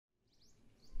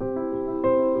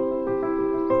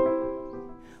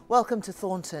Welcome to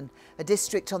Thornton, a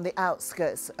district on the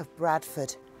outskirts of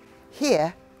Bradford.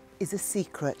 Here is a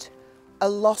secret, a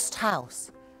lost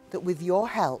house that with your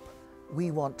help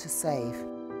we want to save.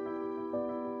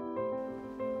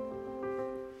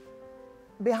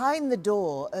 Behind the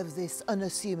door of this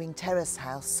unassuming terrace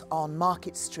house on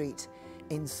Market Street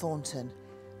in Thornton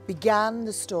began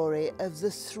the story of the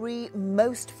three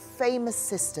most famous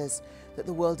sisters that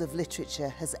the world of literature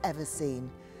has ever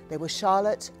seen. They were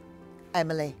Charlotte,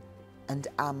 Emily and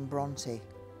Anne Bronte.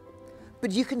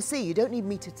 But you can see, you don't need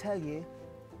me to tell you,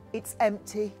 it's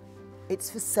empty, it's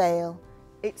for sale,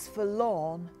 it's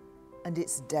forlorn and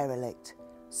it's derelict.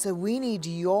 So we need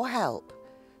your help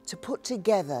to put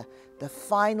together the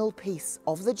final piece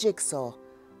of the jigsaw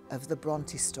of the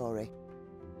Bronte story.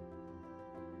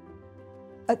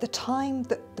 At the time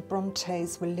that the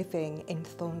Brontes were living in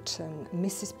Thornton,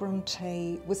 Mrs.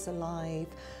 Bronte was alive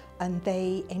and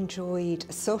they enjoyed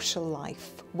a social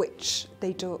life, which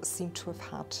they don't seem to have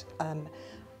had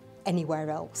anywhere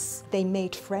else. They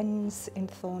made friends in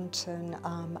Thornton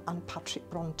and Patrick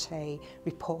Bronte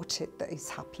reported that his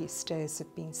happiest days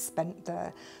had been spent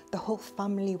there. The whole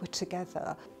family were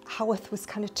together. Haworth was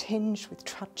kind of tinged with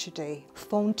tragedy.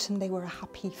 Thornton, they were a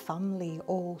happy family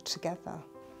all together.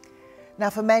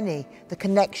 Now for many, the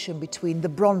connection between the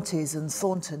Brontes and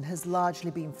Thornton has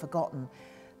largely been forgotten.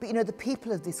 But you know, the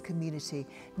people of this community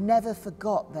never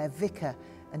forgot their vicar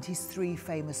and his three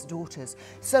famous daughters.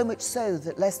 So much so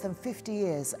that less than 50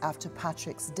 years after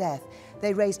Patrick's death,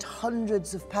 they raised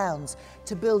hundreds of pounds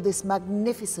to build this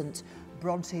magnificent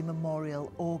Bronte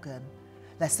memorial organ.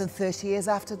 Less than 30 years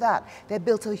after that, they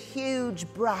built a huge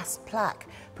brass plaque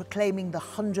proclaiming the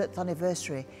 100th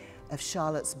anniversary of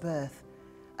Charlotte's birth.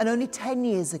 And only 10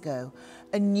 years ago,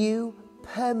 a new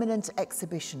permanent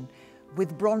exhibition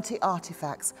with Bronte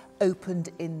artefacts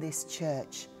opened in this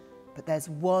church. But there's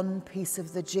one piece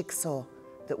of the jigsaw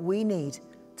that we need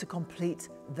to complete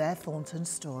their Thornton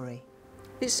story.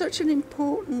 It's such an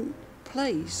important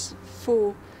place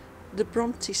for the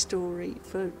Bronte story,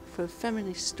 for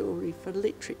feminist story, for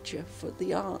literature, for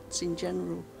the arts in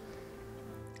general.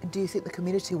 And do you think the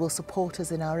community will support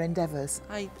us in our endeavours?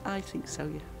 I think so,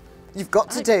 yeah. You've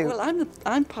got to do. Well,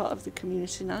 I'm part of the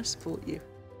community and I support you.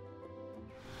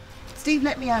 Steve,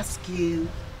 let me ask you,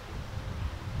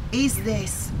 is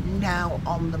this now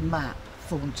on the map,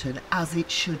 Thornton, as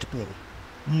it should be?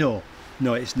 No,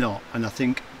 it's not. And I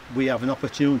think we have an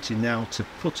opportunity now to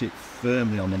put it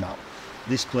firmly on the map.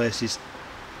 This place is,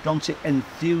 Bronte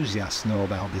enthusiasts know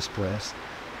about this place,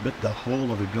 but the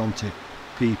whole of the Bronte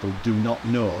people do not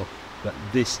know that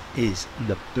this is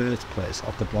the birthplace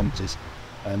of the Brontes.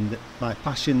 And my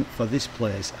passion for this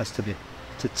place has to be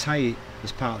to tie it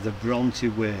as part of the Bronte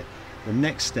way. The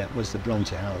next step was the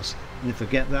Bronte house. And if I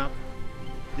get that,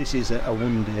 this is a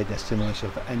one-day destination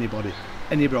for anybody,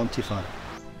 any Bronte fan.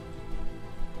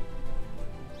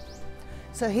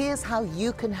 So here's how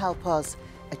you can help us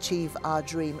achieve our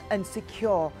dream and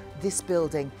secure this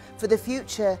building for the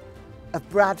future of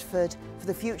Bradford, for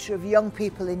the future of young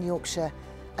people in Yorkshire,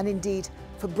 and indeed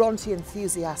for Bronte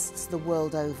enthusiasts the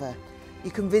world over.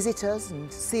 You can visit us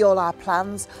and see all our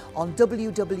plans on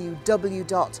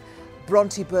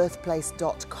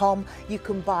www.brontebirthplace.com. You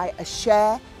can buy a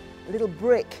share, a little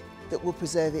brick that will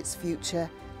preserve its future.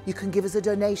 You can give us a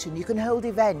donation, you can hold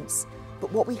events.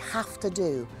 But what we have to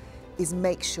do is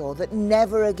make sure that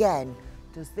never again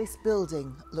does this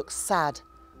building look sad,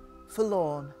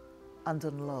 forlorn and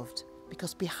unloved.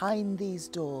 Because behind these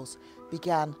doors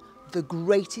began the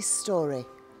greatest story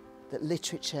that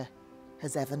literature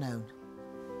has ever known.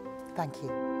 Thank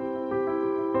you.